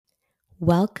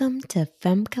Welcome to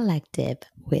Femme Collective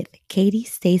with Katie,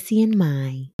 Stacy, and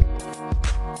Mai.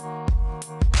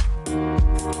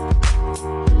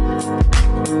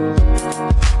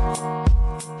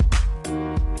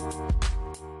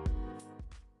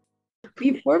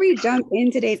 Before we jump in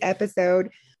today's episode,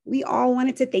 we all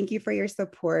wanted to thank you for your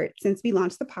support since we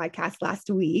launched the podcast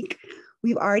last week.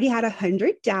 We've already had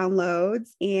 100 downloads,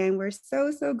 and we're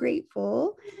so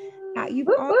grateful that you've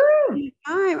all taken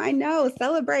time. I know,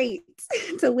 celebrate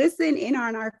to listen in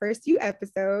on our first few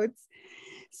episodes.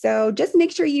 So just make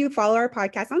sure you follow our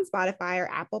podcast on Spotify or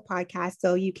Apple Podcasts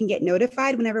so you can get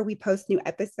notified whenever we post new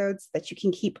episodes, so that you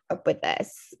can keep up with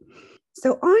us.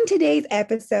 So on today's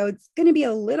episode, it's going to be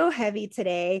a little heavy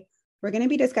today. We're going to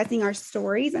be discussing our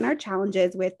stories and our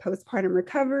challenges with postpartum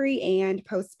recovery and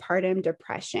postpartum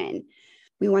depression.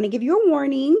 We want to give you a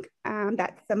warning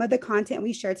that some of the content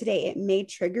we share today, it may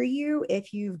trigger you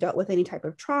if you've dealt with any type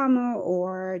of trauma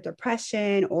or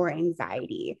depression or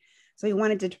anxiety. So we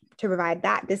wanted to provide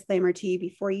that disclaimer to you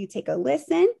before you take a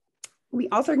listen. We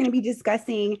also are going to be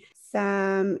discussing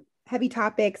some heavy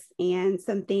topics and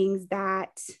some things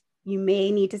that you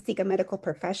may need to seek a medical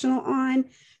professional on.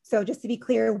 So just to be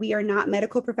clear, we are not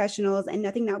medical professionals, and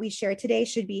nothing that we share today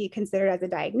should be considered as a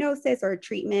diagnosis or a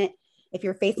treatment. If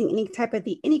you're facing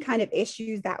any kind of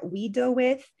issues that we deal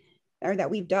with or that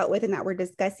we've dealt with and that we're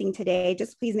discussing today,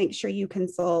 just please make sure you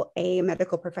consult a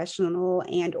medical professional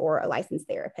and or a licensed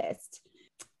therapist.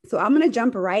 So I'm going to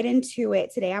jump right into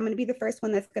it today. I'm going to be the first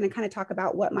one that's going to kind of talk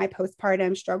about what my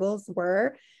postpartum struggles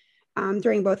were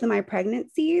during both of my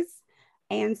pregnancies.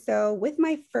 And so with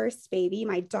my first baby,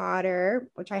 my daughter,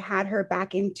 which I had her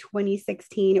back in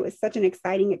 2016, it was such an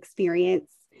exciting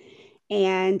experience.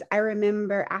 And I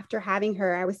remember after having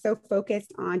her, I was so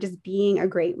focused on just being a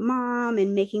great mom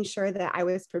and making sure that I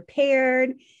was prepared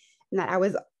and that I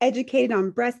was educated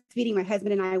on breastfeeding. My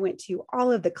husband and I went to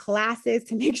all of the classes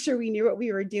to make sure we knew what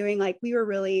we were doing. Like we were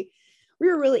really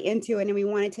into it, and we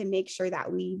wanted to make sure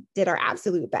that we did our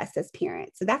absolute best as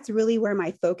parents. So that's really where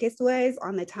my focus was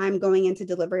on the time going into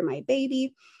delivering my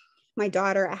baby. My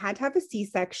daughter, I had to have a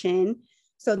C-section.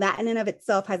 So that in and of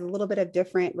itself has a little bit of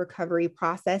different recovery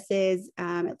processes.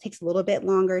 It takes a little bit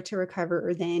longer to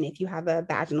recover than if you have a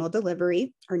vaginal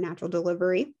delivery or natural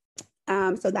delivery.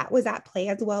 So that was at play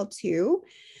as well too.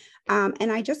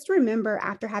 And I just remember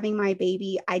after having my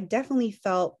baby, I definitely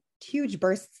felt huge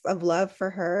bursts of love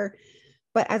for her.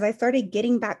 But as I started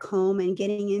getting back home and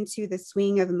getting into the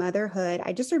swing of motherhood,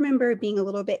 I just remember being a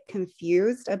little bit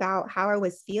confused about how I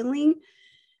was feeling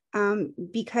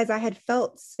because I had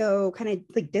felt so kind of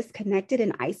like disconnected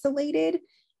and isolated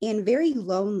and very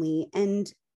lonely. And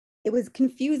it was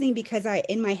confusing because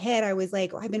in my head, I was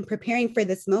like, I've been preparing for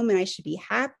this moment. I should be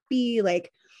happy.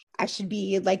 Like I should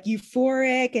be like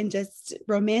euphoric and just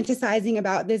romanticizing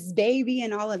about this baby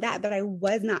and all of that. But I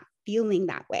was not feeling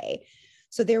that way.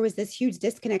 So there was this huge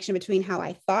disconnection between how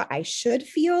I thought I should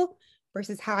feel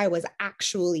versus how I was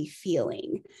actually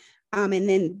feeling. And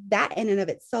then that in and of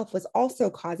itself was also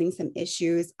causing some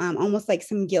issues, almost like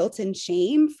some guilt and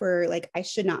shame for like, I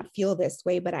should not feel this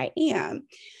way, but I am.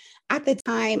 At the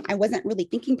time, I wasn't really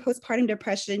thinking postpartum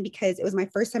depression because it was my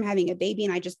first time having a baby.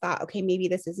 And I just thought, okay, maybe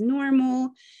this is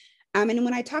normal. And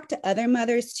when I talked to other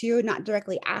mothers too, not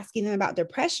directly asking them about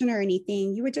depression or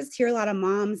anything, you would just hear a lot of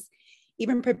moms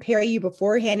even prepare you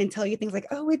beforehand and tell you things like,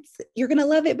 oh, you're going to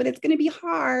love it, but it's going to be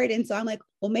hard. And so I'm like,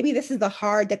 well, maybe this is the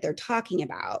hard that they're talking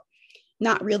about.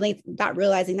 Not realizing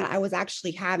that I was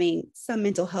actually having some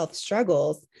mental health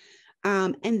struggles.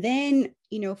 And then,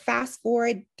 fast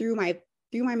forward through my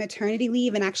maternity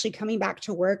leave and actually coming back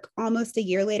to work almost a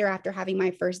year later after having my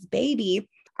first baby,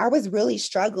 I was really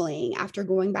struggling after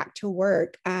going back to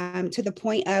work to the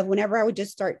point of whenever I would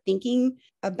just start thinking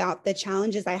about the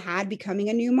challenges I had becoming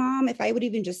a new mom, if I would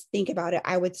even just think about it,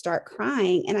 I would start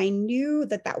crying. And I knew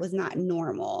that that was not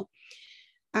normal.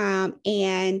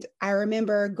 And I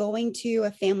remember going to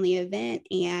a family event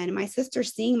and my sister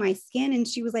seeing my skin and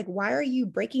she was like, why are you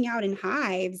breaking out in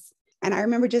hives? And I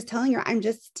remember just telling her, I'm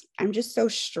just so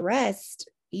stressed,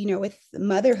 with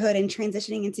motherhood and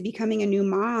transitioning into becoming a new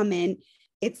mom. And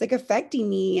it's like affecting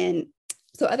me. And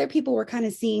so other people were kind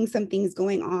of seeing some things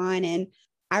going on. And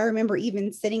I remember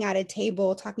even sitting at a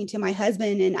table talking to my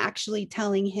husband and actually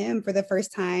telling him for the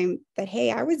first time that,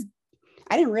 hey,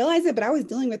 I didn't realize it, but I was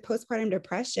dealing with postpartum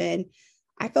depression.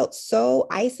 I felt so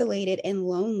isolated and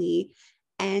lonely.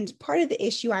 And part of the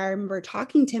issue I remember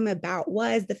talking to him about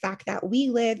was the fact that we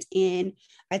lived in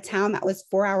a town that was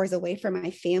 4 hours away from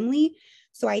my family.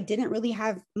 So I didn't really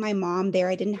have my mom there.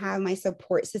 I didn't have my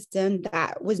support system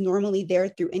that was normally there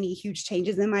through any huge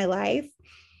changes in my life.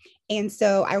 And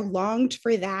so I longed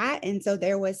for that. And so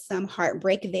there was some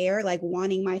heartbreak there, like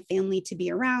wanting my family to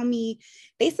be around me.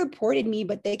 They supported me,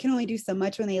 but they can only do so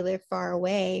much when they live far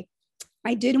away.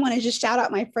 I did want to just shout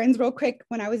out my friends real quick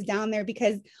when I was down there,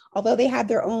 because although they had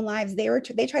their own lives, they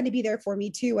tried to be there for me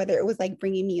too, whether it was like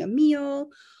bringing me a meal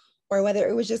or whether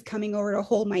it was just coming over to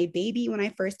hold my baby when I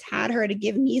first had her, to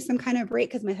give me some kind of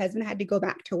break, because my husband had to go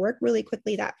back to work really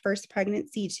quickly that first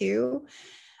pregnancy too.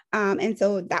 And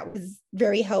so that was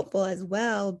very helpful as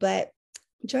well. But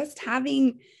just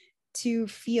having to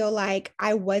feel like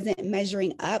I wasn't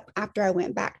measuring up after I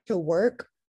went back to work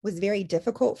was very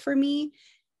difficult for me.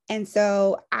 And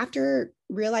so after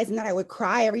realizing that I would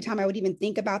cry every time I would even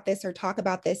think about this or talk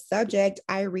about this subject,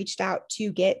 I reached out to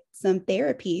get some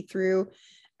therapy through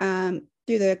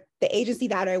the agency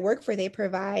that I work for. They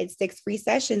provide 6 free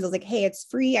sessions. I was like, hey, it's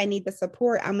free. I need the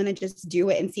support. I'm going to just do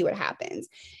it and see what happens.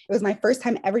 It was my first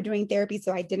time ever doing therapy,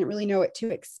 so I didn't really know what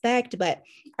to expect. But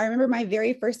I remember my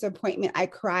very first appointment, I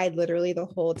cried literally the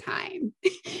whole time.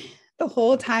 The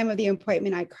whole time of the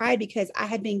appointment, I cried because I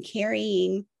had been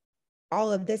carrying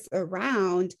all of this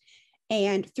around.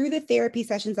 And through the therapy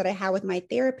sessions that I had with my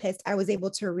therapist, I was able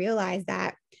to realize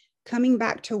that coming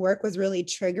back to work was really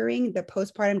triggering the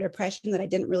postpartum depression that I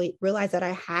didn't really realize that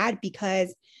I had,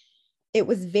 because it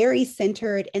was very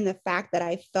centered in the fact that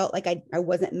I felt like I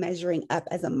wasn't measuring up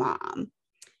as a mom.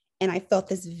 And I felt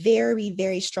this very,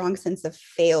 very strong sense of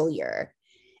failure.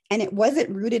 And it wasn't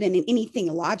rooted in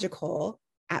anything logical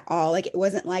at all. Like, it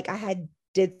wasn't like I had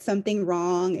did something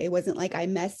wrong. It wasn't like I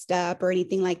messed up or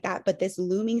anything like that. But this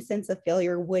looming sense of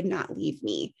failure would not leave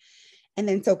me. And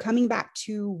then so coming back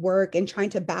to work and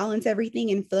trying to balance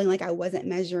everything and feeling like I wasn't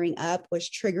measuring up was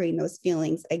triggering those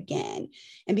feelings again.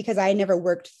 And because I had never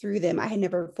worked through them, I had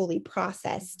never fully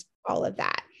processed all of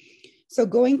that. So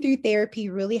going through therapy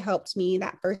really helped me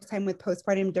that first time with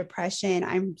postpartum depression.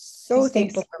 I'm so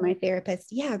thankful for my therapist.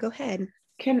 Yeah, go ahead.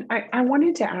 I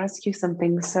wanted to ask you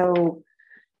something. So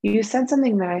you said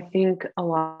something that I think a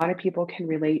lot of people can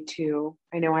relate to.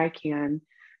 I know I can,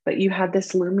 but you had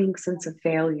this looming sense of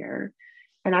failure.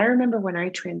 And I remember when I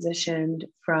transitioned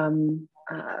from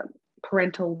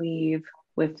parental leave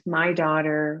with my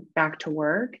daughter back to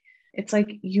work, it's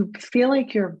like you feel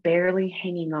like you're barely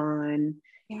hanging on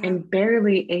and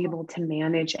barely able to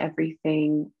manage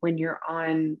everything when you're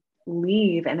on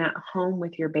leave and at home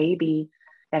with your baby,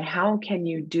 that how can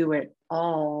you do it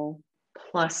all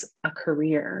plus a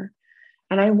career?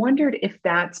 And I wondered if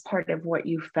that's part of what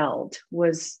you felt,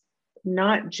 was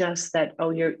not just that,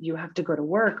 oh, you have to go to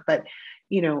work, but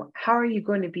how are you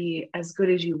going to be as good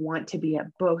as you want to be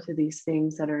at both of these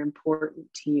things that are important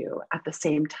to you at the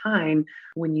same time,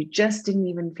 when you just didn't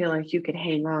even feel like you could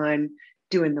hang on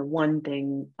doing the one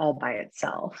thing all by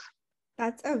itself?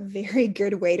 That's a very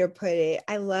good way to put it.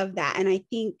 I love that. And I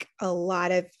think a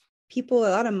lot of people, a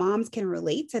lot of moms can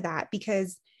relate to that,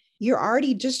 because you're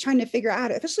already just trying to figure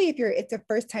out, especially if it's a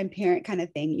first time parent kind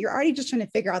of thing, you're already just trying to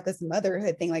figure out this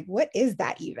motherhood thing. Like, what is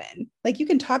that even? Like, you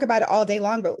can talk about it all day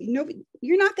long, but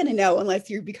you're not going to know unless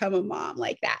you become a mom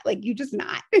like that. Like, you just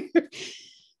not.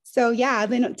 So yeah,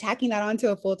 then tacking that onto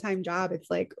a full-time job, it's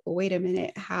like, wait a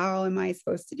minute, how am I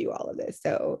supposed to do all of this?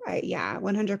 So yeah,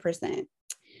 100%.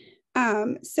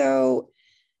 So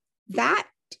that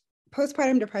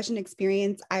postpartum depression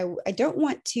experience, I don't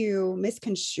want to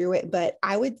misconstrue it, but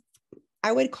I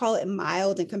would call it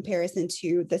mild in comparison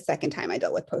to the second time I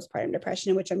dealt with postpartum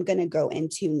depression, which I'm going to go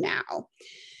into now.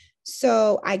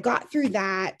 So I got through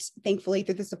that, thankfully,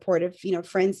 through the support of,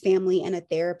 friends, family, and a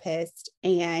therapist,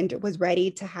 and was ready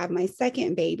to have my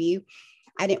second baby.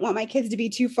 I didn't want my kids to be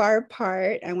too far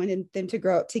apart. I wanted them to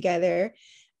grow up together.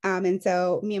 And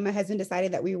so me and my husband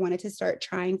decided that we wanted to start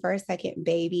trying for our second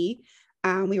baby.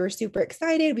 We were super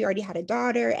excited. We already had a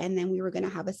daughter, and then we were going to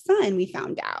have a son, we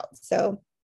found out. So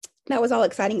that was all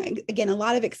exciting. Again, a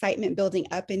lot of excitement building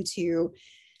up into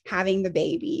having the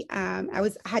baby. I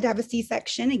had to have a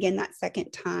C-section again that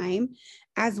second time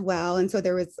as well. And so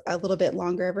there was a little bit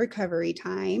longer of recovery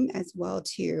time as well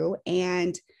too.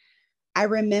 And I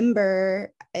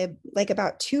remember like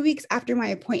about 2 weeks after my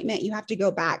appointment, you have to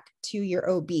go back to your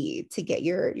OB to get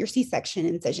your C-section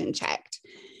incision checked.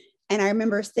 And I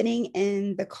remember sitting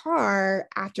in the car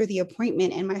after the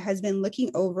appointment and my husband looking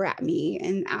over at me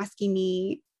and asking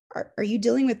me, are you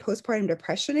dealing with postpartum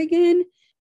depression again?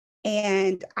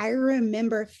 And I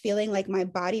remember feeling like my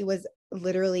body was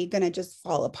literally going to just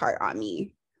fall apart on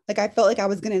me. Like, I felt like I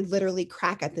was going to literally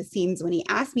crack at the seams when he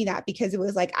asked me that, because it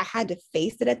was like I had to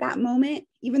face it at that moment.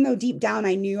 Even though deep down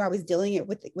I knew I was dealing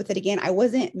with it again, I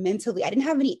didn't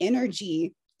have any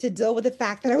energy to deal with the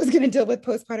fact that I was going to deal with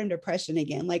postpartum depression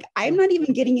again. Like, I'm not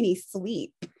even getting any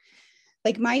sleep.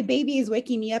 Like my baby is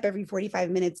waking me up every 45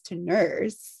 minutes to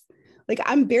nurse. Like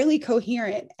I'm barely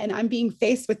coherent and I'm being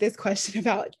faced with this question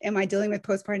about, am I dealing with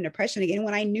postpartum depression again?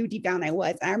 When I knew deep down I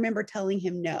was. I remember telling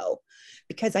him no,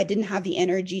 because I didn't have the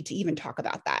energy to even talk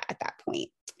about that at that point.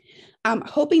 I was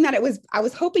hoping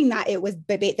that it was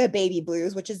the baby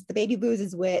blues, which is the baby blues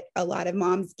is what a lot of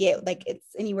moms get. Like it's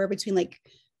anywhere between like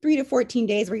 3 to 14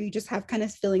 days where you just have kind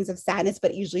of feelings of sadness,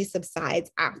 but it usually subsides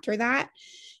after that.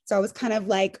 So I was kind of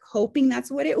like hoping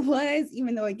that's what it was,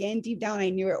 even though again, deep down, I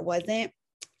knew it wasn't.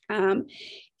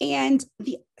 And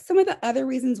some of the other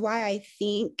reasons why I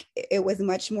think it was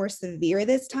much more severe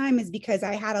this time is because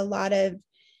I had a lot of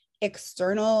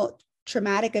external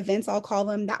traumatic events, I'll call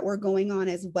them, that were going on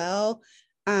as well.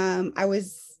 I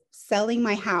was selling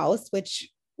my house, which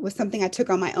was something I took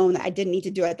on my own that I didn't need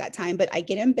to do at that time, but I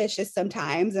get ambitious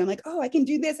sometimes. And I'm like, oh, I can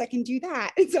do this, I can do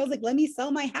that. And so I was like, let me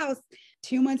sell my house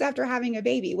 2 months after having a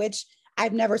baby, which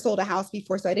I've never sold a house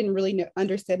before. So I didn't really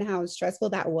understand how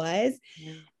stressful that was.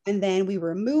 Yeah. And then we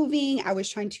were moving. I was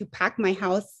trying to pack my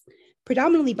house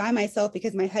predominantly by myself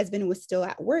because my husband was still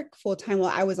at work full time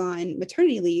while I was on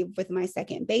maternity leave with my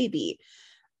second baby.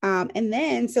 And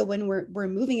then, so when we're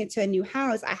moving into a new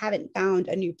house, I haven't found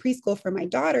a new preschool for my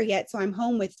daughter yet. So I'm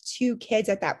home with 2 kids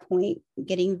at that point,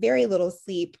 getting very little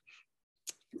sleep.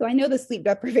 So I know the sleep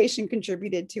deprivation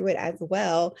contributed to it as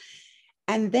well.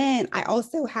 And then I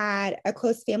also had a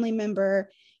close family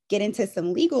member get into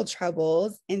some legal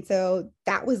troubles. And so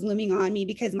that was looming on me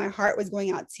because my heart was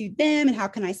going out to them. And how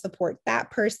can I support that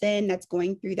person that's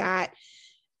going through that?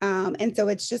 And so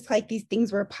it's just like these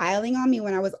things were piling on me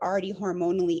when I was already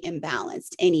hormonally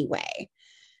imbalanced anyway.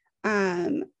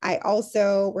 I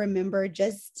also remember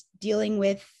just dealing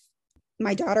with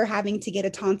my daughter having to get a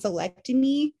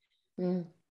tonsillectomy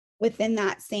within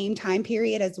that same time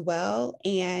period as well,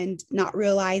 and not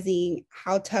realizing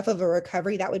how tough of a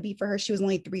recovery that would be for her. She was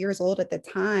only 3 years old at the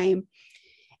time.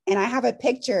 And I have a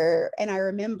picture, and I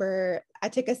remember I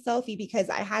took a selfie because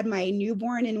I had my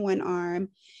newborn in one arm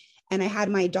and I had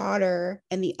my daughter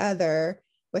in the other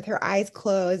with her eyes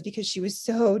closed because she was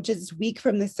so just weak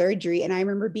from the surgery. And I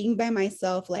remember being by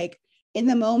myself, like in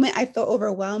the moment, I felt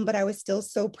overwhelmed, but I was still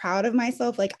so proud of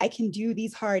myself. Like I can do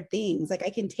these hard things. Like I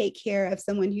can take care of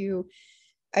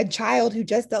a child who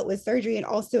just dealt with surgery and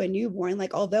also a newborn.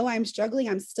 Like, although I'm struggling,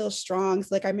 I'm still strong.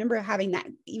 So like, I remember having that,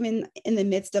 even in the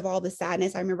midst of all the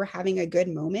sadness, I remember having a good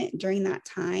moment during that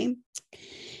time.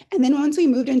 And then once we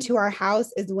moved into our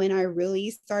house is when I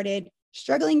really started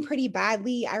struggling pretty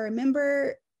badly. I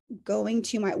remember going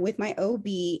to with my OB,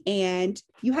 and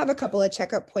you have a couple of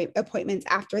checkup appointments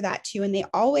after that too. And they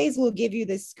always will give you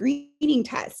this screening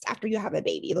test after you have a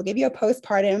baby. They'll give you a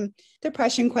postpartum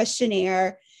depression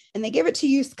questionnaire, and they give it to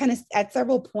you kind of at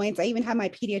several points. I even had my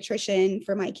pediatrician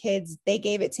for my kids. They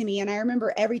gave it to me. And I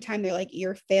remember every time they're like,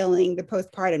 you're failing the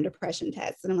postpartum depression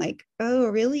test. And I'm like, oh,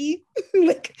 really?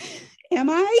 Like, am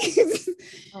I?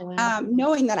 Oh, wow.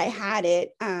 Knowing that I had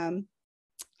it.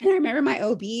 And I remember my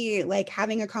OB like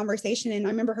having a conversation, and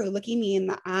I remember her looking me in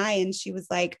the eye, and she was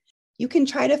like, you can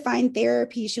try to find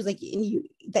therapy. She was like,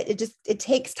 it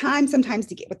takes time sometimes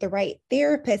to get with the right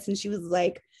therapist. And she was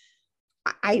like,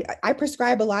 I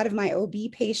prescribe a lot of my OB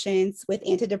patients with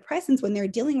antidepressants when they're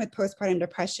dealing with postpartum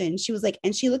depression. She was like,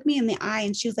 and she looked me in the eye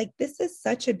and she was like, this is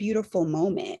such a beautiful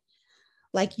moment.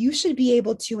 Like, you should be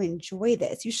able to enjoy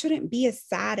this. You shouldn't be as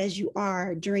sad as you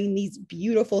are during these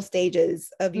beautiful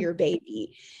stages of your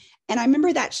baby. And I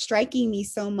remember that striking me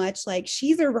so much. Like,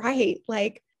 she's right.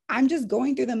 Like, I'm just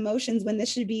going through the motions when this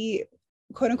should be,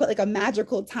 quote unquote, like a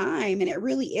magical time. And it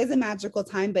really is a magical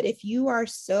time. But if you are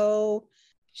so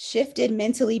shifted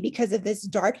mentally because of this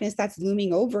darkness that's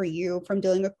looming over you from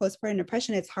dealing with postpartum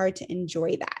depression, it's hard to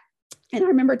enjoy that. And I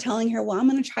remember telling her, well, I'm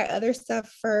going to try other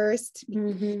stuff first.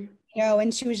 Mm-hmm.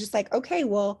 And she was just like, okay,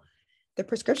 well, the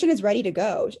prescription is ready to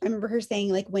go. I remember her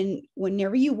saying, like,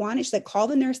 whenever you want it, she's like, call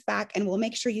the nurse back and we'll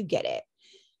make sure you get it.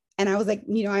 And I was like,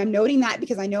 I'm noting that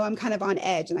because I know I'm kind of on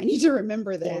edge and I need to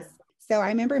remember this. Yeah. So I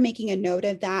remember making a note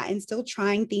of that and still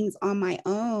trying things on my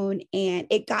own. And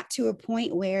it got to a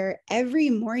point where every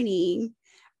morning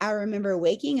I remember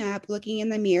waking up, looking in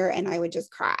the mirror, and I would just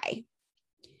cry.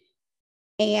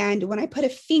 And when I put a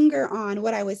finger on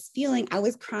what I was feeling, I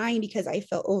was crying because I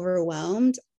felt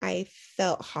overwhelmed. I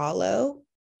felt hollow.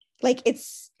 Like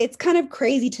it's kind of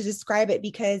crazy to describe it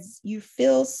because you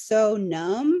feel so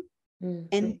numb. Mm-hmm.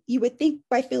 And you would think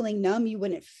by feeling numb, you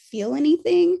wouldn't feel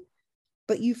anything,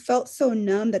 but you felt so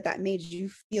numb that made you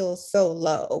feel so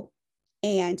low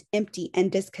and empty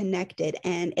and disconnected.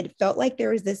 And it felt like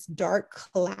there was this dark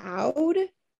cloud,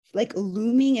 like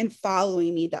looming and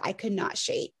following me that I could not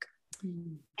shake.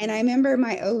 And I remember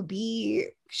my OB,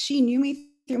 she knew me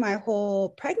through my whole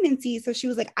pregnancy. So she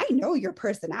was like, I know your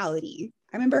personality.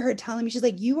 I remember her telling me, she's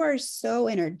like, you are so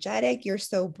energetic. You're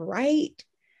so bright.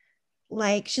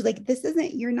 Like, she's like, this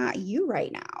isn't, you're not you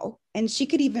right now. And she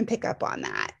could even pick up on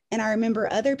that. And I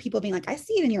remember other people being like, I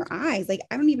see it in your eyes. Like,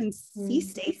 I don't even see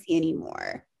Stacey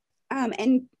anymore.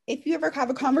 And if you ever have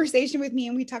a conversation with me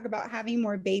and we talk about having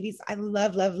more babies, I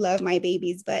love, love, love my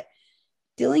babies. But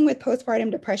dealing with postpartum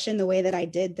depression the way that I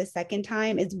did the second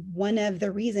time is one of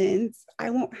the reasons I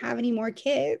won't have any more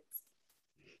kids.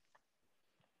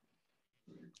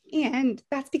 And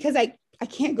that's because I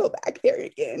can't go back there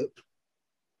again.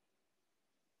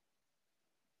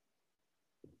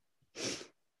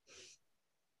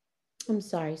 I'm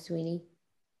sorry, sweetie.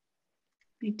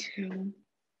 Me too.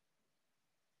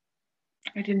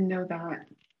 I didn't know that.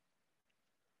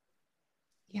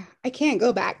 Yeah, I can't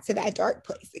go back to that dark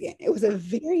place again. It was a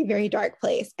very, very dark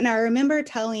place. And I remember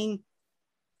telling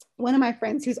one of my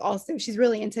friends she's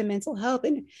really into mental health.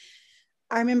 And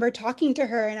I remember talking to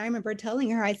her and I remember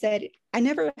telling her, I said, I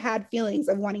never had feelings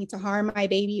of wanting to harm my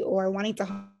baby or wanting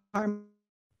to harm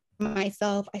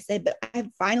myself. I said, but I've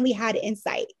finally had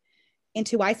insight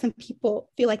into why some people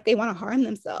feel like they want to harm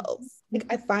themselves. Like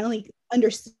I finally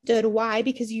understood why,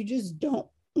 because you just don't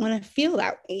want to feel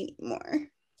that way anymore.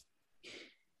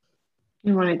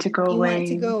 You want it to go away. You want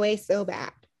it to go away so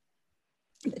bad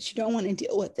that you don't want to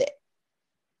deal with it.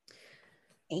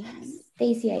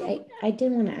 Stacey, I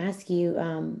did want to ask you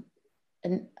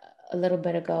a little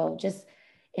bit ago, just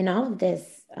in all of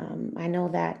this, I know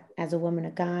that as a woman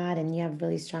of God and you have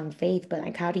really strong faith, but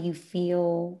like, how do you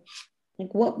feel?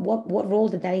 Like what role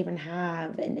did that even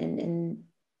have in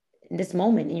this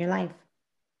moment in your life?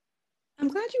 I'm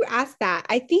glad you asked that.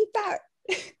 I think that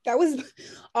that was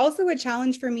also a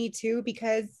challenge for me too,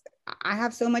 because I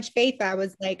have so much faith. I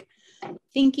was like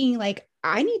thinking like,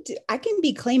 I can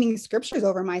be claiming scriptures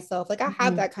over myself. Like I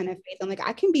have that kind of faith. I'm like,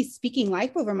 I can be speaking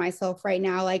life over myself right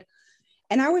now. Like,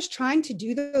 and I was trying to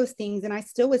do those things and I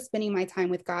still was spending my time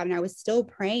with God and I was still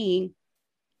praying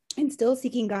and still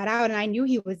seeking God out. And I knew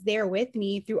he was there with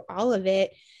me through all of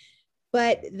it.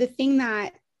 But the thing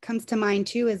that comes to mind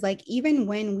too is like, even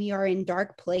when we are in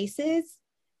dark places,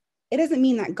 it doesn't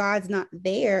mean that God's not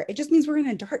there. It just means we're in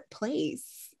a dark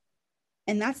place.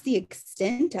 And that's the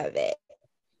extent of it.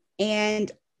 And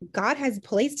God has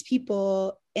placed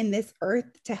people in this earth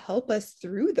to help us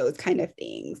through those kind of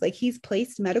things. Like he's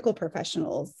placed medical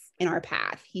professionals in our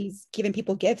path. He's given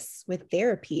people gifts with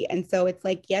therapy. And so it's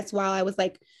like, yes, while I was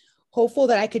like hopeful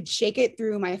that I could shake it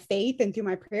through my faith and through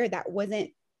my prayer, that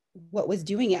wasn't what was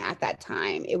doing it at that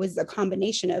time. It was a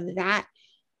combination of that.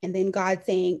 And then God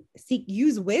saying,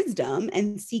 use wisdom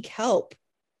and seek help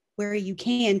where you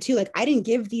can too. Like I didn't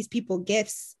give these people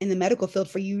gifts in the medical field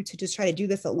for you to just try to do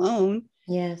this alone.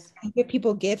 Yes. I give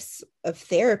people gifts of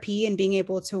therapy and being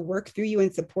able to work through you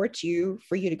and support you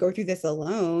for you to go through this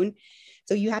alone.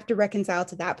 So you have to reconcile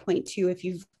to that point too. If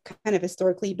you've kind of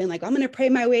historically been like, I'm going to pray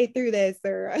my way through this,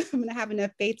 or I'm going to have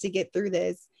enough faith to get through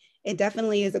this. It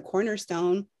definitely is a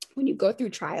cornerstone when you go through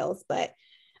trials. But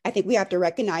I think we have to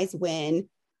recognize when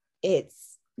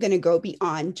it's going to go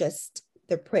beyond just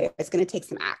the prayer. It's going to take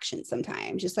some action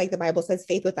sometimes. Just like the Bible says,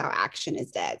 faith without action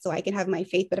is dead. So I can have my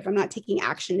faith, but if I'm not taking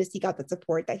action to seek out the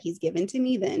support that he's given to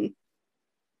me, then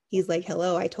he's like,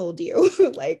 hello, I told you.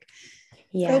 Like,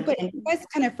 yeah. So, but it was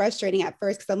kind of frustrating at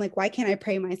first because I'm like, why can't I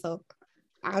pray myself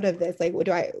out of this? Like,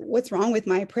 what's wrong with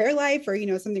my prayer life, or,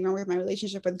 something wrong with my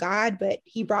relationship with God? But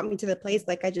he brought me to the place,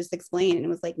 like I just explained, and it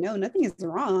was like, no, nothing is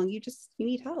wrong. You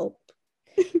need help.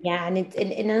 Yeah. And it's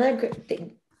another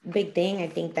big thing, I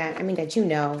think that,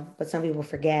 but some people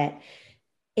forget,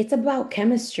 it's about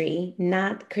chemistry,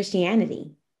 not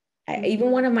Christianity.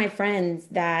 Even one of my friends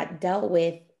that dealt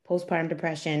with postpartum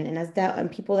depression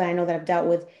and people that I know that have dealt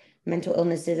with mental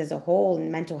illnesses as a whole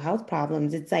and mental health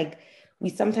problems, it's like we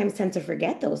sometimes tend to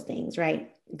forget those things,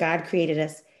 right? God created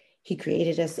us. He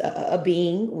created us a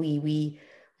being. We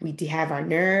have our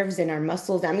nerves and our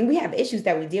muscles. I mean, we have issues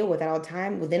that we deal with at all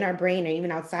time within our brain or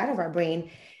even outside of our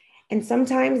brain. And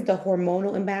sometimes the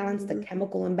hormonal imbalance, the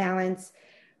chemical imbalance,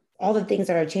 all the things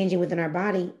that are changing within our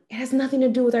body, it has nothing to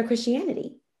do with our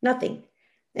Christianity, nothing.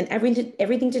 And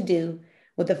everything to do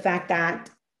with the fact that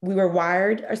we were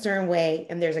wired a certain way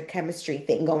and there's a chemistry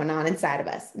thing going on inside of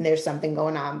us. And there's something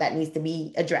going on that needs to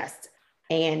be addressed.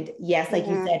 And yes, like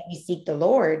you said, we seek the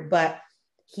Lord, but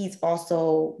he's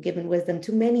also given wisdom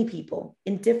to many people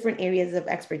in different areas of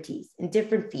expertise, in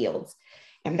different fields.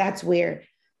 And that's where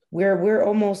we're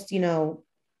almost, I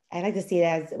like to see it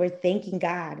as we're thanking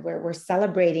God, we're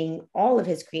celebrating all of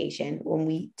his creation when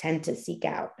we tend to seek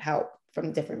out help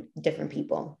from different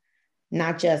people.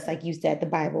 not just, like you said, the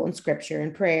Bible and scripture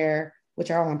and prayer,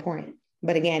 which are all important.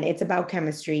 But again, it's about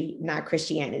chemistry, not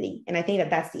Christianity. And I think that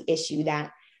that's the issue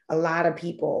that a lot of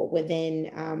people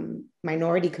within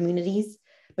minority communities,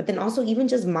 but then also even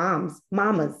just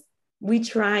mamas, we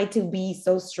try to be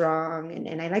so strong.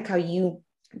 And I like how you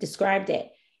described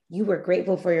it. You were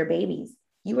grateful for your babies.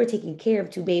 You were taking care of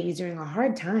two babies during a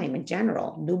hard time in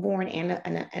general, newborn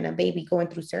and a baby going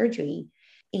through surgery.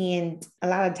 And a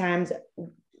lot of times,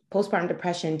 postpartum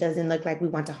depression doesn't look like we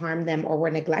want to harm them or we're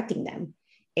neglecting them.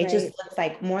 It just looks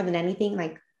like, more than anything,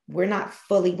 like we're not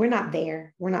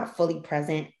there. We're not fully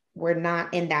present. We're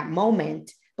not in that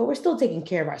moment, but we're still taking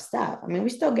care of our stuff. I mean, we're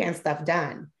still getting stuff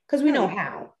done because we know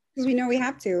how. Because we know we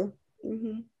have to.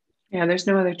 Mm-hmm. Yeah, there's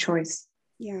no other choice.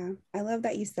 Yeah, I love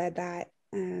that you said that.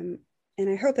 And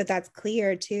I hope that that's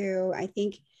clear too. I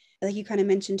think, like you kind of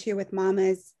mentioned too, with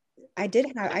mamas, I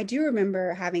do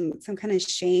remember having some kind of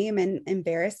shame and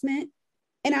embarrassment.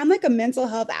 And I'm like a mental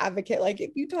health advocate. Like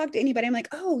if you talk to anybody, I'm like,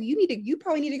 oh, you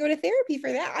probably need to go to therapy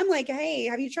for that. I'm like, hey,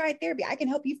 have you tried therapy? I can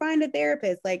help you find a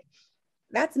therapist. Like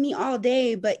that's me all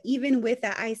day. But even with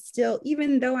that,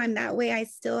 even though I'm that way, I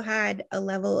still had a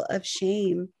level of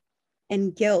shame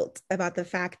and guilt about the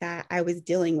fact that I was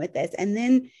dealing with this. And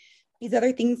then these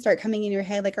other things start coming in your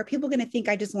head. Like, are people going to think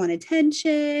I just want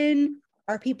attention?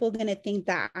 Are people going to think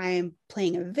that I'm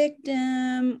playing a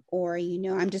victim, or,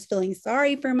 I'm just feeling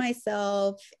sorry for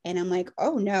myself? And I'm like,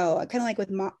 oh no, kind of like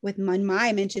with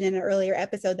Mai mentioned in an earlier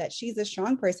episode that she's a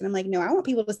strong person. I'm like, no, I want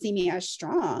people to see me as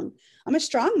strong. I'm a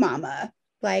strong mama.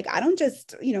 Like, I don't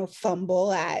just,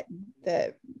 fumble at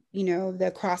the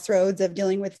crossroads of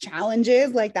dealing with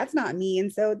challenges. Like, that's not me.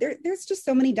 And so there's just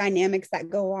so many dynamics that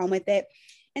go on with it.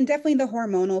 And definitely the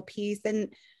hormonal piece.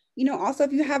 And also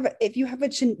if you have a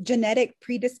genetic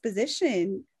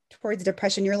predisposition towards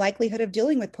depression, your likelihood of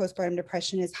dealing with postpartum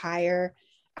depression is higher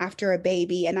after a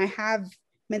baby. And I have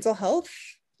mental health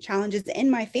challenges in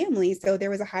my family, so there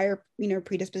was a higher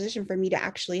predisposition for me to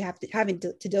actually having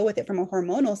to deal with it from a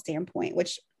hormonal standpoint,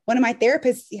 which one of my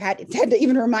therapists had to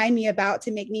even remind me about,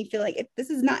 to make me feel like this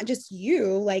is not just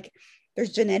you. Like,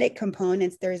 there's genetic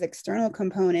components, there's external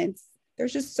components,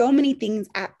 there's just so many things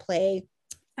at play.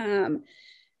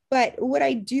 But what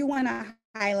I do want to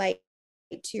highlight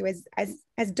too is,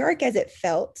 as dark as it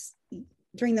felt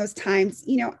during those times,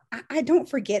 I don't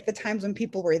forget the times when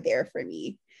people were there for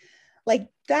me. Like,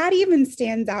 that even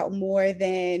stands out more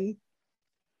than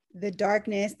the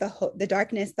darkness, the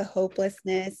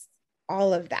hopelessness.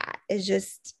 All of that is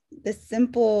just the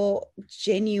simple,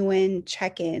 genuine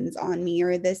check-ins on me,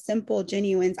 or the simple,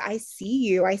 genuine, I see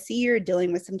you're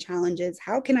dealing with some challenges.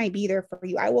 How can I be there for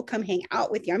you? I will come hang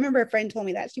out with you. I remember a friend told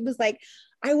me that. She was like,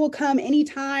 I will come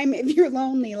anytime if you're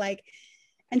lonely. Like,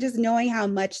 and just knowing how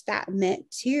much that meant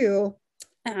too.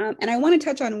 And I want to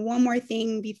touch on one more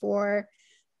thing before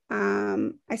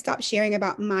I stop sharing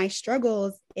about my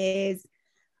struggles. Is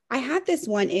I had this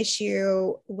one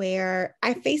issue where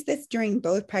I faced this during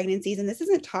both pregnancies, and this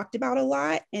isn't talked about a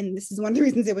lot. And this is one of the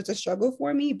reasons it was a struggle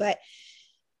for me, but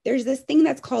there's this thing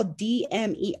that's called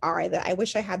DMER that I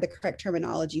wish I had the correct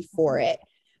terminology for it.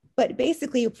 But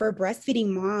basically, for breastfeeding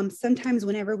moms, sometimes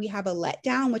whenever we have a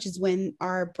letdown, which is when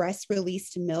our breasts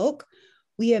released milk,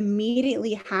 we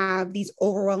immediately have these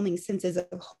overwhelming senses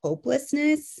of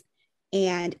hopelessness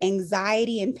and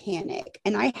anxiety and panic.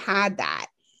 And I had that.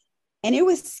 And it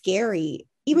was scary,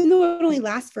 even though it only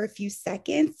lasts for a few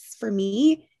seconds. For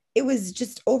me, it was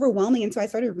just overwhelming. And so I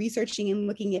started researching and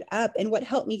looking it up. And what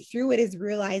helped me through it is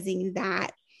realizing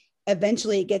that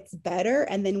eventually it gets better.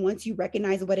 And then once you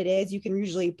recognize what it is, you can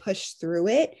usually push through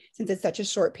it, since it's such a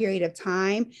short period of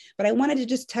time. But I wanted to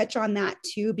just touch on that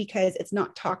too, because it's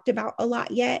not talked about a lot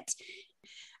yet.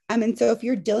 And so if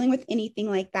you're dealing with anything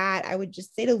like that, I would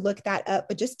just say to look that up,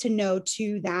 but just to know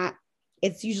too that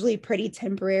it's usually pretty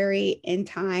temporary in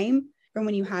time from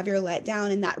when you have your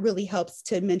letdown. And that really helps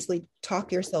to mentally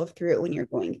talk yourself through it when you're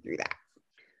going through that.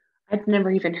 I've never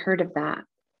even heard of that.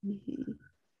 Mm-hmm.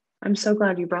 I'm so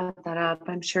glad you brought that up.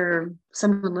 I'm sure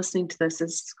someone listening to this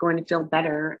is going to feel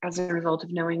better as a result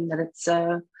of knowing that it's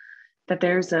that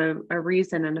there's a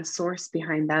reason and a source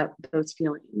behind those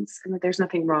feelings, and that there's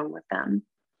nothing wrong with them.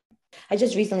 I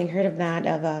just recently heard of that,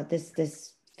 of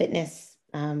this fitness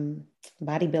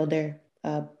bodybuilder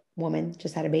woman,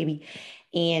 just had a baby,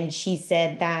 and she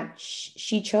said that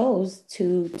she chose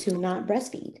to not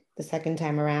breastfeed the second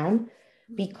time around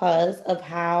because of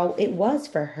how it was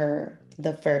for her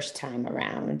the first time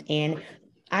around. And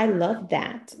I love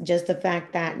that, just the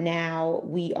fact that now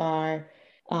we are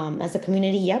as a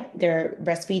community, yep, their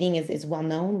breastfeeding is well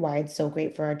known, why it's so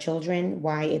great for our children,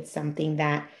 why it's something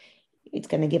that it's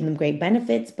going to give them great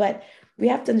benefits. But we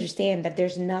have to understand that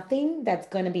there's nothing that's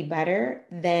going to be better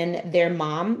than their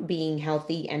mom being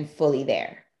healthy and fully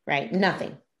there, right?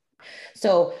 Nothing.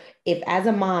 So if as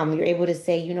a mom, you're able to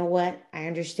say, you know what, I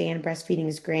understand breastfeeding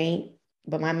is great,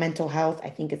 but my mental health, I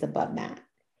think is above that.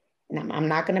 And I'm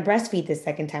not going to breastfeed this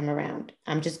second time around.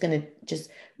 I'm just going to just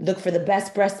look for the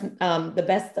best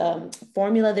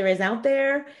formula there is out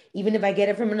there, even if I get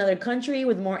it from another country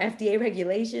with more FDA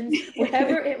regulations,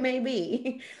 whatever it may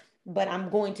be. But I'm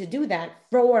going to do that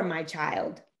for my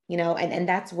child, and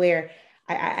that's where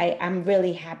I'm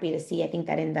really happy to see. I think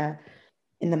that in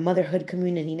the motherhood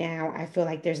community now, I feel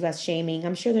like there's less shaming.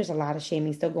 I'm sure there's a lot of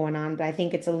shaming still going on, but I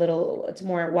think it's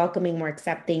more welcoming, more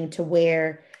accepting to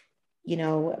where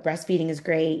breastfeeding is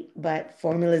great, but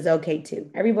formula is okay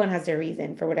too. Everyone has their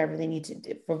reason for whatever they need to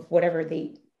do, for whatever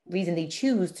reason they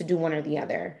choose to do one or the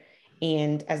other.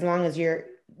 And as long as your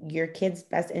kid's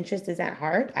best interest is at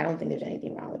heart, I don't think there's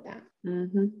anything wrong with that.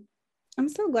 Mm-hmm. I'm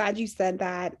so glad you said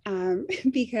that,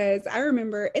 because I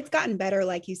remember it's gotten better,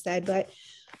 like you said, but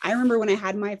I remember when I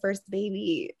had my first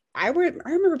baby, I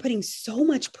remember putting so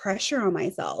much pressure on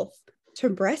myself to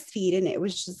breastfeed. And it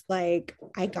was just like,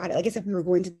 I got it. Like I said, we were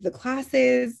going to the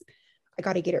classes. I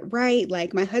got to get it right.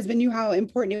 Like my husband knew how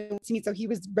important it was to me. So he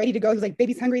was ready to go. He was like,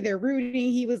 baby's hungry. They're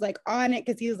rooting. He was like on it.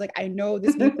 Cause he was like, I know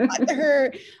this means a lot to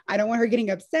her. I don't want her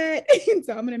getting upset. And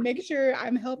so I'm going to make sure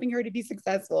I'm helping her to be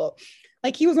successful.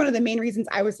 Like he was one of the main reasons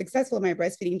I was successful in my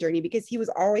breastfeeding journey, because he was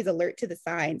always alert to the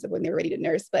signs of when they're ready to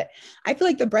nurse. But I feel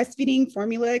like the breastfeeding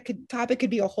formula topic could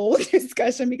be a whole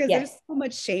discussion, because there's so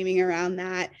much shaming around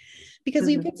that, because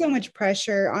we put so much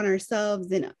pressure on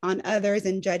ourselves and on others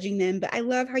and judging them. But I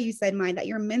love how you said, Mai, that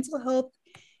your mental health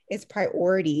is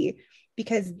priority,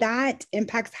 because that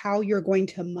impacts how you're going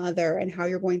to mother and how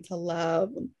you're going to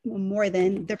love more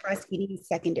than the breastfeeding is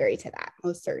secondary to that.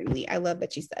 Most certainly. I love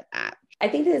that you said that. I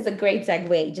think this is a great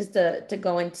segue just to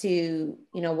go into,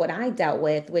 what I dealt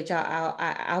with, which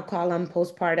I'll call them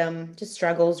postpartum, just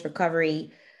struggles,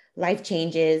 recovery, life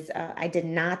changes. I did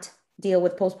not deal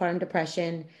with postpartum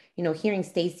depression. Hearing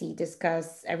Stacey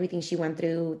discuss everything she went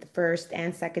through the first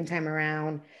and second time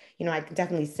around, I can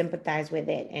definitely sympathize with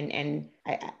it, and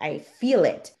I feel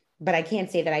it, but I can't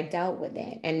say that I dealt with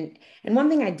it. And one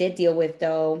thing I did deal with,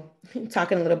 though,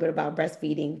 talking a little bit about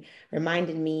breastfeeding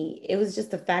reminded me, it was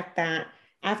just the fact that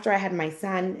after I had my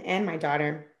son and my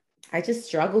daughter, I just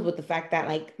struggled with the fact that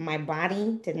like my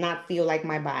body did not feel like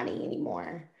my body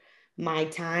anymore. My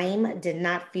time did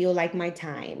not feel like my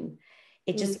time.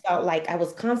 It just felt like I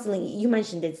was constantly, you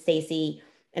mentioned it, Stacey,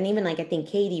 and even like I think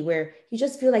Katie, where you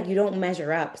just feel like you don't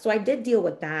measure up. So I did deal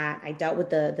with that. I dealt with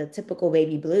the typical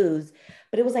baby blues,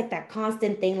 but it was like that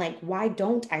constant thing, like, why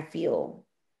don't I feel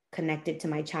connected to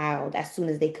my child as soon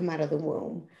as they come out of the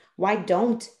womb? Why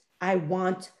don't I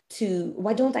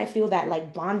feel that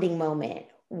like bonding moment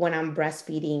when I'm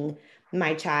breastfeeding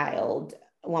my child,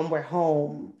 when we're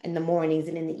home in the mornings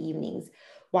and in the evenings?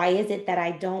 Why is it that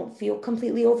I don't feel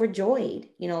completely overjoyed,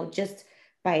 just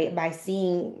by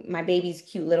seeing my baby's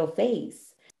cute little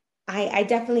face? I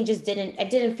definitely just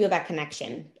didn't feel that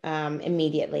connection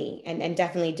immediately. And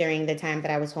definitely during the time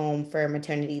that I was home for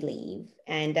maternity leave.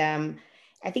 And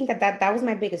I think that was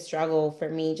my biggest struggle for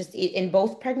me, just in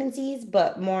both pregnancies,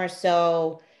 but more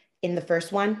so in the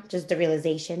first one, just the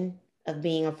realization of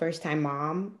being a first-time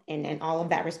mom and all of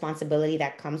that responsibility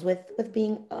that comes with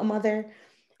being a mother,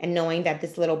 and knowing that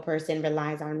this little person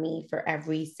relies on me for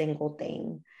every single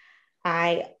thing.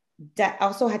 I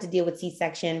also had to deal with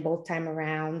C-section both time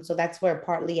around. So that's where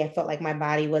partly I felt like my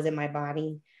body wasn't my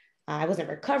body. I wasn't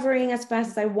recovering as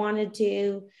fast as I wanted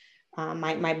to.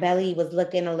 My belly was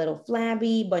looking a little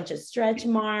flabby, bunch of stretch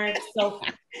marks. So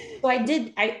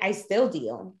I still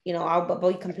deal, I'll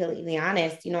be completely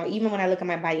honest, even when I look at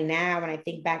my body now, and I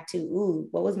think back to,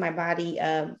 what was my body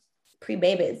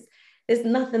pre-babies? There's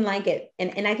nothing like it.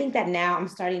 And I think that now I'm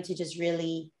starting to just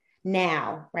really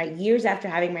now, right, years after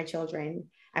having my children,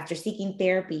 after seeking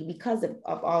therapy because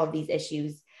of all of these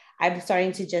issues, I'm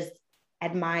starting to just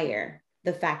admire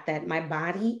the fact that my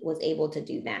body was able to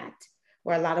do that,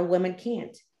 where a lot of women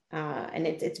can't. And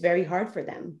it's very hard for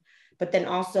them. But then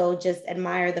also just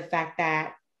admire the fact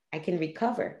that I can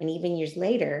recover. And even years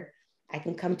later, I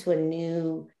can come to a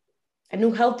new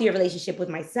healthier relationship with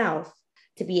myself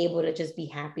to be able to just be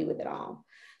happy with it all.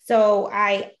 So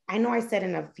I know I said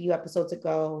in a few episodes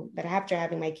ago that after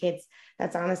having my kids,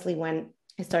 that's honestly when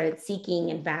I started seeking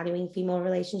and valuing female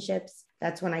relationships.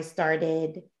 That's when I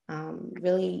started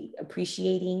really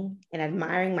appreciating and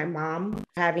admiring my mom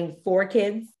having 4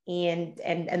 kids and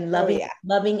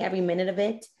loving every minute of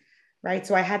it. Right.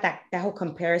 So I had that whole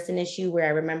comparison issue where I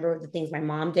remember the things my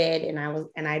mom did.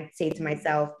 And I'd say to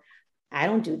myself, I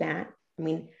don't do that. I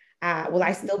mean, will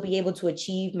I still be able to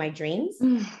achieve my dreams?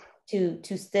 Mm.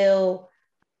 To still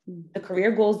the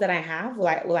career goals that I have?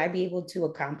 Will I be able to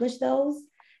accomplish those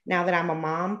now that I'm a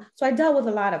mom? So I dealt with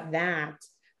a lot of that.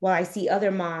 While I see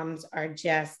other moms are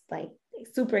just like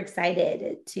super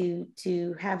excited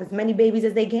to have as many babies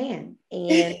as they can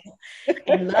and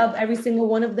love every single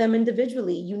one of them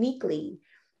individually, uniquely.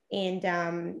 And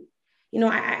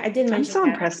I did I'm mention so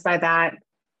that. impressed by that.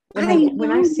 I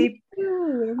When I know see,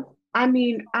 you. I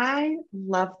mean, I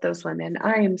love those women.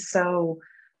 I am so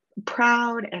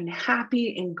proud and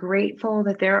happy and grateful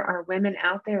that there are women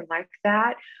out there like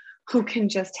that who can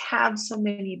just have so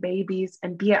many babies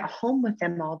and be at home with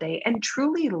them all day and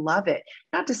truly love it.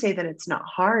 Not to say that it's not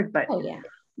hard, but Oh yeah.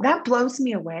 that blows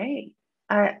me away.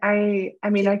 I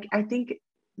mean, I think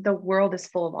the world is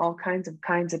full of all kinds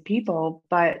of people,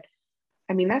 but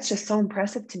I mean, that's just so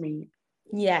impressive to me.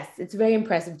 Yes, it's very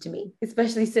impressive to me,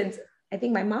 especially since I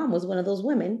think my mom was one of those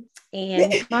women.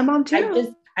 And My mom I too.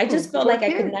 just I just felt Four like I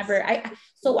could kids. never,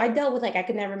 so I dealt with like I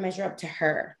could never measure up to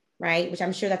her, right? Which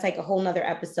I'm sure that's like a whole nother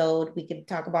episode. We could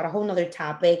talk about a whole nother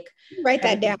topic Write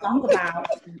that we that down. could talk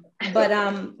about. But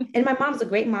and my mom's a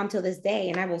great mom till this day.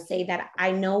 And I will say that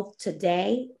I know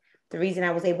today the reason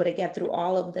I was able to get through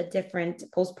all of the different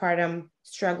postpartum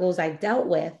struggles I dealt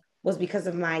with was because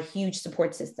of my huge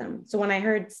support system. So when I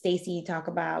heard Stacy talk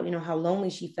about, how lonely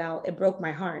she felt, it broke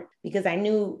my heart because I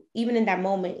knew even in that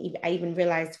moment, I even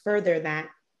realized further that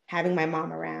having my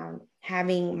mom around,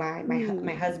 having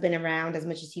my husband around as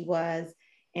much as he was,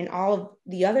 and all of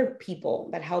the other people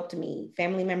that helped me,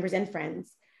 family members and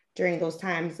friends during those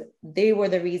times, they were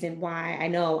the reason why I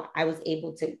know I was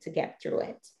able to get through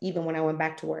it, even when I went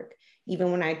back to work,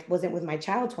 even when I wasn't with my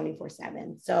child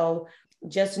 24/7. So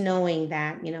just knowing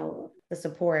that, the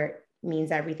support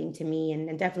means everything to me,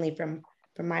 and definitely from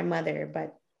my mother,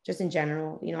 but just in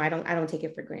general, I don't take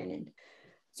it for granted.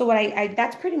 So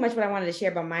that's pretty much what I wanted to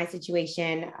share about my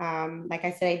situation. Like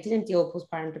I said, I didn't deal with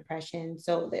postpartum depression,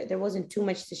 so there wasn't too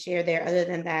much to share there other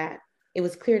than that it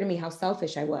was clear to me how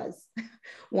selfish I was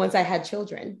once I had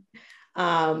children.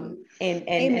 And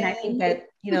I think that,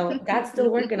 God's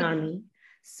still working on me.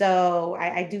 So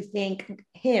I do thank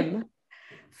him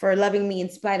for loving me in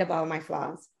spite of all my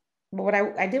flaws. But what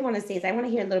I did want to say is I want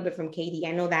to hear a little bit from Katie.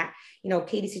 I know that,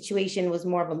 Katie's situation was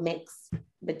more of a mix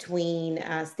between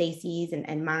Stacy's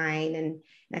and mine. And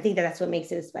I think that that's what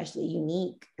makes it especially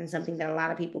unique and something that a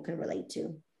lot of people can relate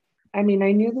to. I mean,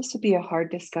 I knew this would be a hard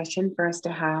discussion for us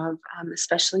to have,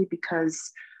 especially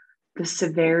because the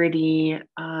severity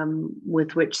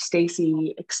with which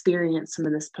Stacy experienced some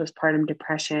of this postpartum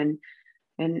depression.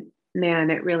 And man,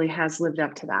 it really has lived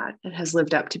up to that. It has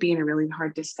lived up to being a really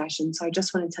hard discussion. So I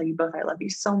just want to tell you both, I love you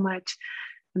so much.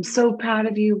 I'm so proud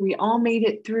of you. We all made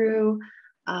it through.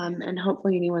 And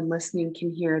hopefully anyone listening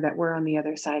can hear that we're on the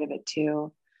other side of it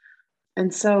too.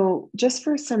 And so just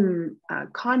for some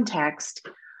context,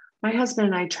 my husband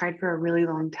and I tried for a really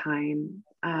long time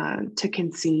to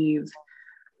conceive.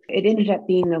 It ended up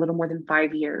being a little more than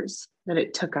 5 years that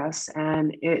it took us,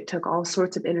 and it took all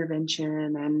sorts of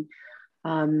intervention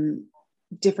and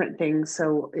different things.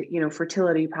 So,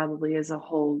 fertility probably is a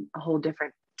whole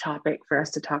different topic for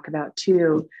us to talk about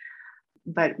too.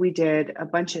 But we did a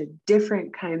bunch of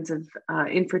different kinds of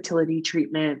infertility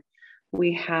treatment.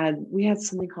 We had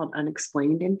something called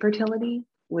unexplained infertility,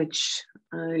 which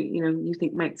you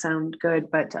think might sound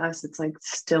good, but to us it's like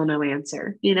still no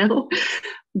answer.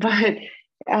 But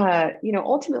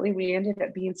ultimately we ended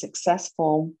up being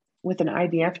successful with an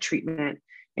IVF treatment.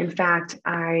 In fact,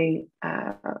 I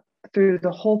through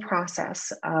the whole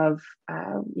process of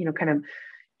kind of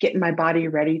getting my body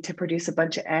ready to produce a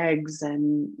bunch of eggs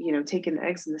and taking the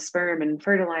eggs and the sperm and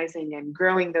fertilizing and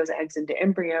growing those eggs into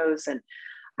embryos, and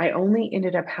I only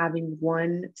ended up having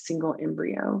one single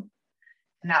embryo.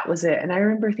 And that was it. And I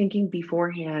remember thinking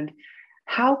beforehand,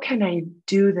 how can I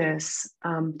do this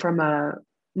from a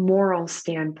moral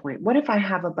standpoint? What if I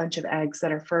have a bunch of eggs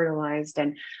that are fertilized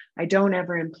and I don't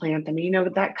ever implant them?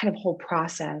 That kind of whole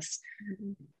process.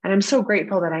 Mm-hmm. And I'm so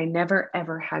grateful that I never,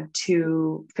 ever had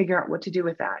to figure out what to do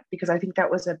with that, because I think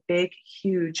that was a big,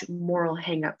 huge moral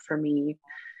hangup for me.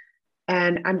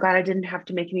 And I'm glad I didn't have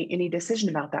to make any decision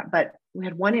about that. But we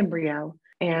had one embryo,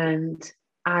 and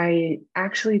I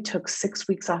actually took 6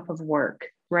 weeks off of work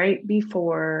right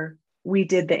before we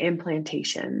did the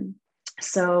implantation.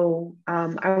 So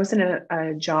I was in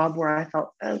a job where I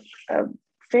felt a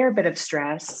fair bit of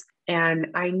stress. And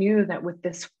I knew that with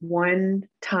this one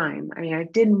time, I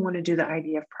didn't want to do the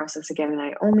IVF process again. And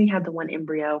I only had the one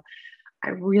embryo. I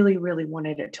really, really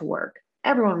wanted it to work.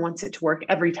 Everyone wants it to work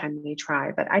every time they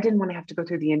try, but I didn't want to have to go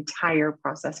through the entire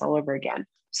process all over again.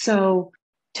 So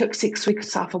took 6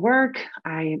 weeks off of work.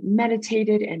 I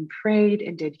meditated and prayed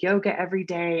and did yoga every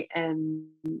day and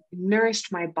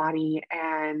nourished my body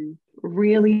and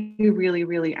really, really,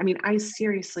 really, I mean, I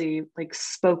seriously like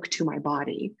spoke to my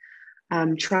body,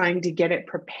 trying to get it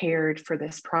prepared for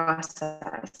this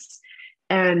process.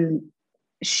 And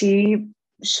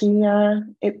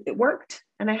it worked.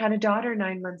 And I had a daughter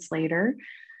 9 months later,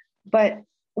 but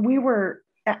we were,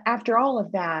 after all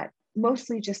of that,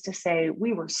 mostly just to say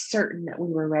we were certain that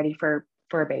we were ready for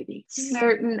a baby,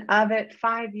 certain of it.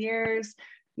 5 years,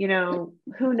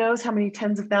 who knows how many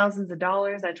tens of thousands of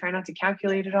dollars. I try not to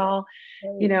calculate it all.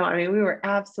 I mean, we were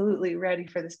absolutely ready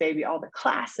for this baby, all the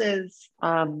classes.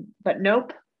 But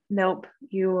nope,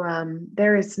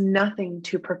 there is nothing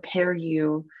to prepare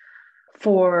you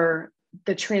for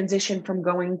the transition from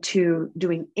going to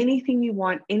doing anything you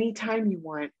want, anytime you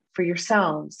want for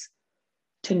yourselves,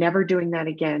 to never doing that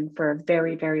again for a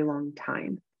very, very long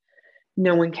time.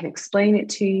 No one can explain it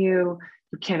to you.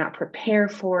 You cannot prepare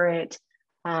for it.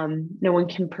 No one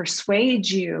can persuade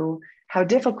you how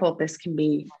difficult this can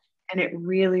be. And it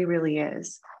really, really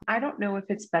is. I don't know if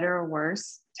it's better or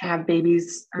worse to have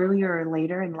babies earlier or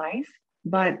later in life,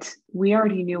 but we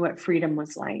already knew what freedom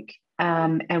was like.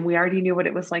 And we already knew what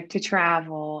it was like to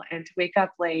travel and to wake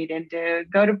up late and to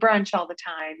go to brunch all the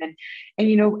time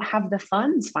and have the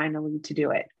funds finally to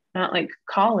do it. Not like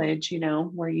college,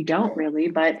 where you don't really,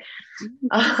 but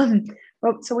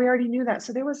so we already knew that.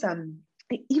 So there was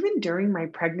even during my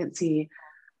pregnancy,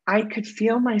 I could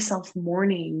feel myself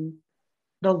mourning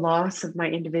the loss of my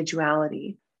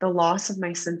individuality, the loss of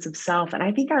my sense of self. And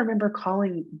I think I remember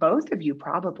calling both of you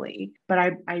probably, but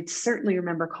I certainly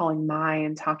remember calling Mai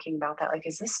and talking about that. Like,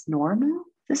 is this normal?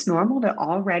 Is this normal to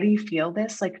already feel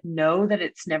this? Like, know that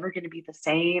it's never going to be the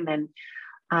same. And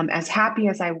as happy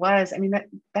as I was, I mean,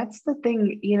 that's the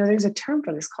thing, there's a term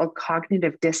for this called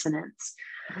cognitive dissonance,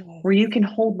 where you can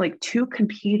hold like two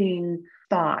competing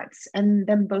thoughts and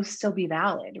them both still be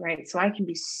valid, right? So I can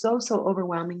be so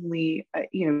overwhelmingly,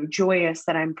 joyous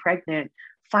that I'm pregnant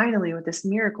finally with this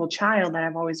miracle child that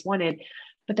I've always wanted,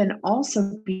 but then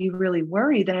also be really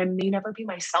worried that I may never be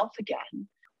myself again,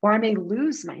 or I may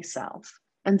lose myself.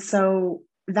 And so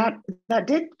that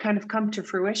did kind of come to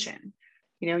fruition.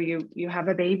 You have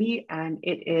a baby and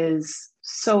it is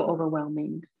so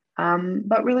overwhelming,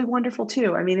 but really wonderful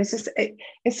too. I mean,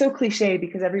 it's so cliche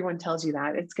because everyone tells you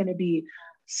that it's going to be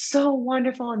so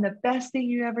wonderful and the best thing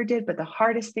you ever did, but the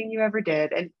hardest thing you ever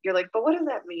did. And you're like, but what does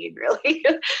that mean, really?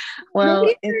 Well,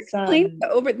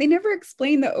 they never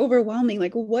explain the overwhelming.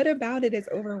 Like, what about it is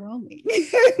overwhelming?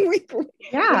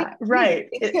 Yeah, right.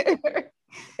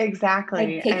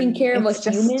 Exactly. Like taking care of a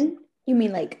human? You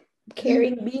mean like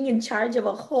being in charge of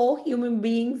a whole human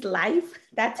being's life?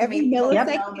 That's every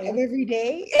millisecond of every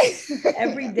day.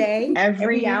 Every day,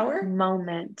 every hour,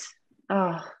 moment.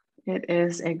 Oh, it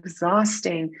is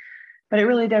exhausting, but it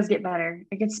really does get better.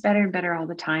 It gets better and better all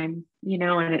the time,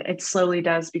 and it slowly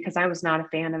does, because I was not a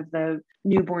fan of the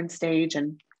newborn stage.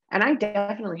 And I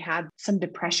definitely had some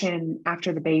depression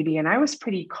after the baby, and I was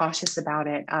pretty cautious about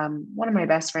it. One of my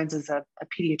best friends is a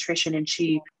pediatrician, and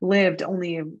she lived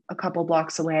only a couple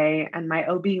blocks away, and my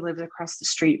OB lived across the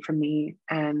street from me,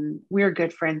 and we're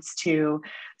good friends too.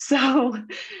 So,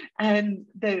 and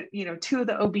two of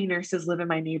the OB nurses live in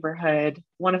my neighborhood.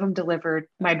 One of them delivered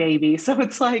my baby. So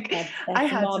it's like, that's I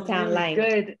had small some town really life.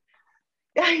 good,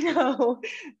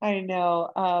 I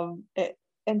know.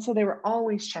 And so they were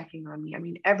always checking on me. I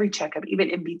mean, every checkup, even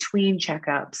in between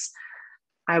checkups,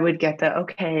 I would get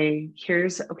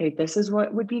this is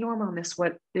what would be normal, and this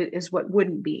is what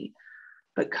wouldn't be.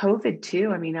 But COVID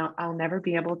too, I mean, I'll never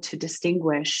be able to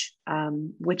distinguish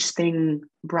which thing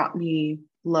brought me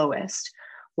lowest.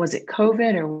 Was it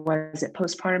COVID or was it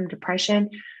postpartum depression?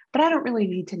 But I don't really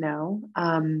need to know.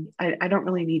 I don't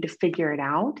really need to figure it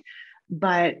out.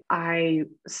 But I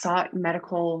sought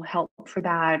medical help for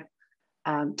that.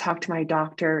 Talked to my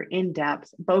doctor in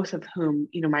depth, both of whom,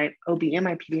 my OB and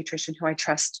my pediatrician, who I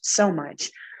trust so much.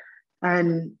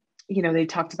 And, they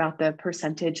talked about the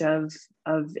percentage of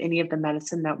any of the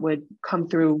medicine that would come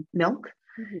through milk.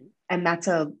 Mm-hmm. And that's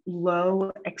a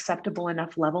low acceptable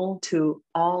enough level to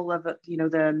all of,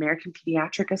 the American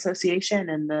Pediatric Association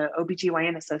and the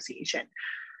OBGYN Association.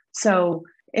 So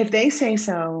if they say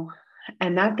so,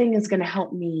 and that thing is going to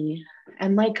help me.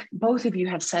 And like both of you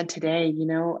have said today,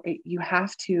 you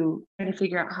have to try to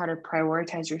figure out how to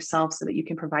prioritize yourself so that you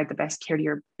can provide the best care to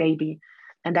your baby.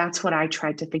 And that's what I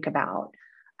tried to think about.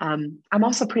 I'm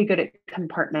also pretty good at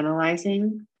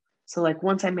compartmentalizing. So like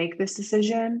once I make this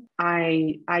decision,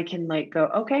 I can like go,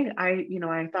 okay, I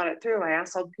thought it through. I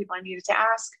asked all the people I needed to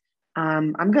ask.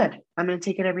 I'm good. I'm going to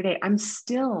take it every day. I'm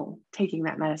still taking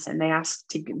that medicine. They ask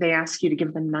you to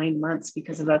give them 9 months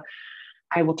because of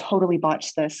I will totally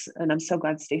botch this. And I'm so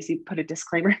glad Stacy put a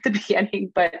disclaimer at the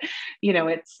beginning, but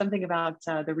it's something about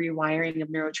the rewiring of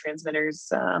neurotransmitters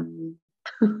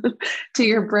to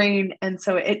your brain. And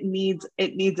so it needs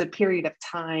a period of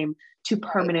time to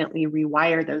permanently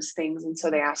rewire those things. And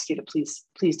so they asked you to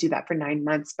please do that for 9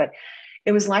 months. But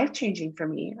it was life-changing for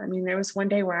me. I mean, there was one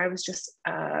day where I was just,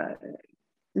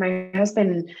 my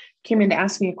husband came in to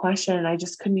ask me a question and I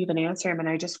just couldn't even answer him. And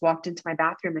I just walked into my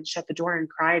bathroom and shut the door and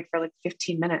cried for like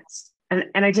 15 minutes. And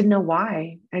I didn't know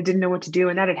why. I didn't know what to do.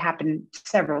 And that had happened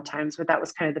several times, but that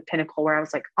was kind of the pinnacle where I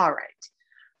was like, all right,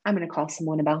 I'm going to call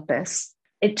someone about this.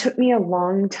 It took me a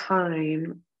long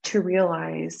time to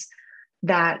realize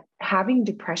that having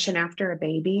depression after a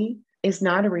baby is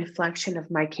not a reflection of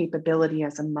my capability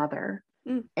as a mother.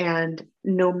 And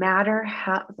no matter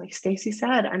how, like Stacy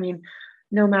said, I mean,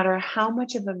 no matter how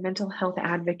much of a mental health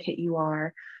advocate you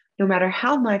are, no matter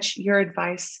how much your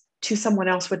advice to someone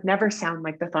else would never sound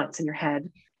like the thoughts in your head,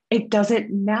 it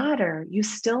doesn't matter. You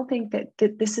still think that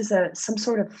this is some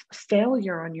sort of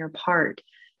failure on your part,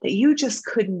 that you just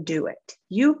couldn't do it.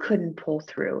 You couldn't pull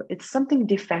through. It's something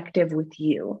defective with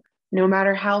you. No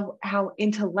matter how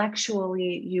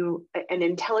intellectually and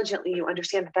intelligently you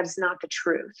understand that is not the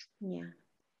truth. Yeah.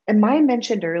 And Maya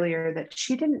mentioned earlier that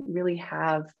she didn't really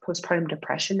have postpartum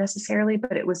depression necessarily,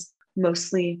 but it was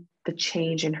mostly the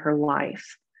change in her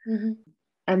life. Mm-hmm.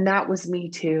 And that was me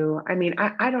too. I mean,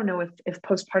 I don't know if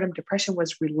postpartum depression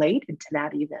was related to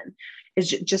that even. It's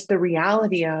just the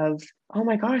reality of, oh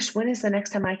my gosh, when is the next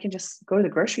time I can just go to the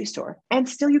grocery store? And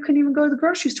still you couldn't even go to the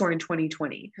grocery store in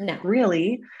 2020. No.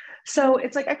 Really? So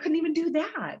it's like, I couldn't even do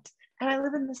that. And I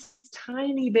live in this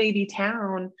tiny baby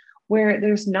town where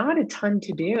there's not a ton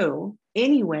to do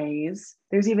anyways.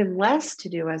 There's even less to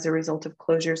do as a result of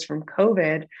closures from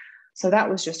COVID. So that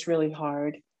was just really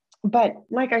hard. But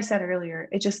like I said earlier,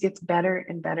 it just gets better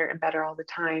and better and better all the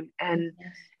time. And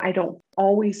I don't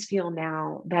always feel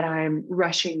now that I'm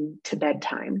rushing to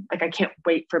bedtime. Like I can't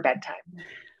wait for bedtime.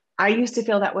 I used to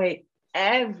feel that way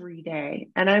every day.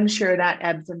 And I'm sure that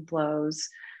ebbs and flows,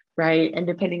 right? And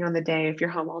depending on the day, if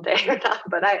you're home all day or not,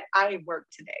 but I work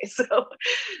today. So,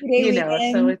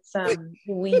 so it's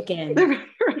weekend.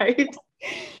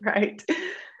 Right.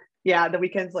 Yeah, the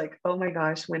weekend's like, oh my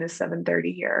gosh, when is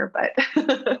 7:30 here?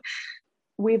 But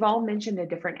we've all mentioned a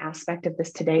different aspect of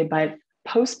this today, but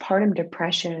postpartum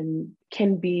depression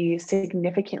can be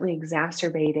significantly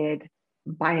exacerbated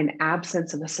by an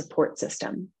absence of a support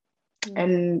system.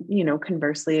 And,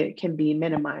 conversely, it can be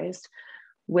minimized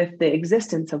with the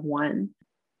existence of one.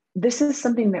 This is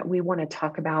something that we want to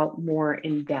talk about more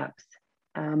in depth,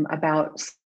 about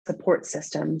support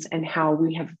systems and how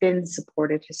we have been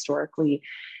supported historically,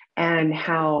 and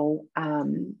how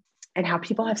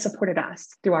people have supported us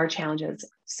through our challenges.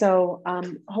 So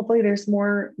hopefully there's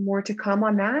more to come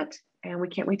on that, and we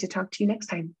can't wait to talk to you next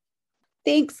time.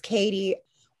 Thanks, Katie.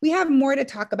 We have more to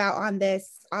talk about on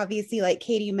this, obviously, like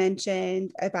Katie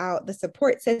mentioned about the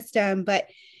support system, but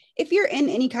if you're in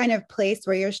any kind of place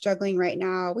where you're struggling right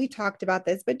now, we talked about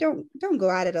this, but don't go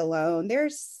at it alone.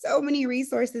 There's so many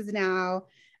resources now,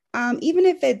 even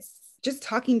if it's just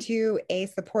talking to a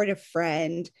supportive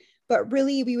friend. But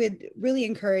really, we would really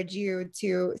encourage you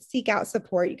to seek out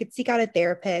support. You could seek out a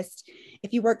therapist.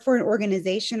 If you work for an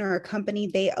organization or a company,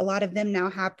 a lot of them now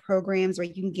have programs where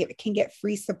you can get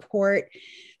free support.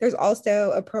 There's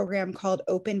also a program called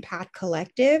Open Path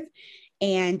Collective,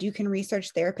 and you can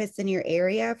research therapists in your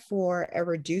area for a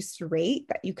reduced rate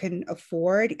that you can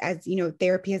afford. As you know,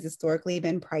 therapy has historically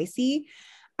been pricey.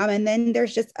 And then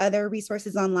there's just other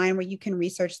resources online where you can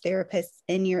research therapists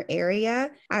in your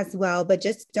area as well, but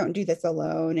just don't do this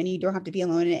alone, and you don't have to be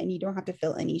alone in it, and you don't have to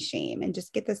feel any shame, and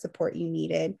just get the support you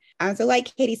needed. So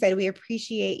like Katie said, we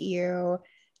appreciate you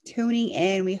tuning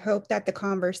in. We hope that the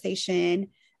conversation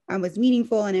was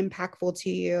meaningful and impactful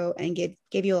to you and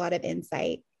gave you a lot of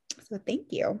insight. So thank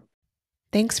you.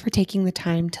 Thanks for taking the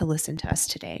time to listen to us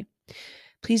today.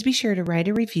 Please be sure to write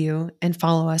a review and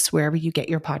follow us wherever you get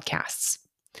your podcasts.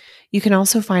 You can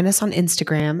also find us on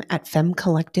Instagram at Femme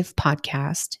Collective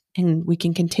Podcast, and we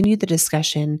can continue the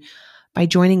discussion by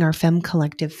joining our Femme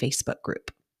Collective Facebook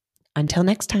group. Until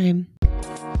next time.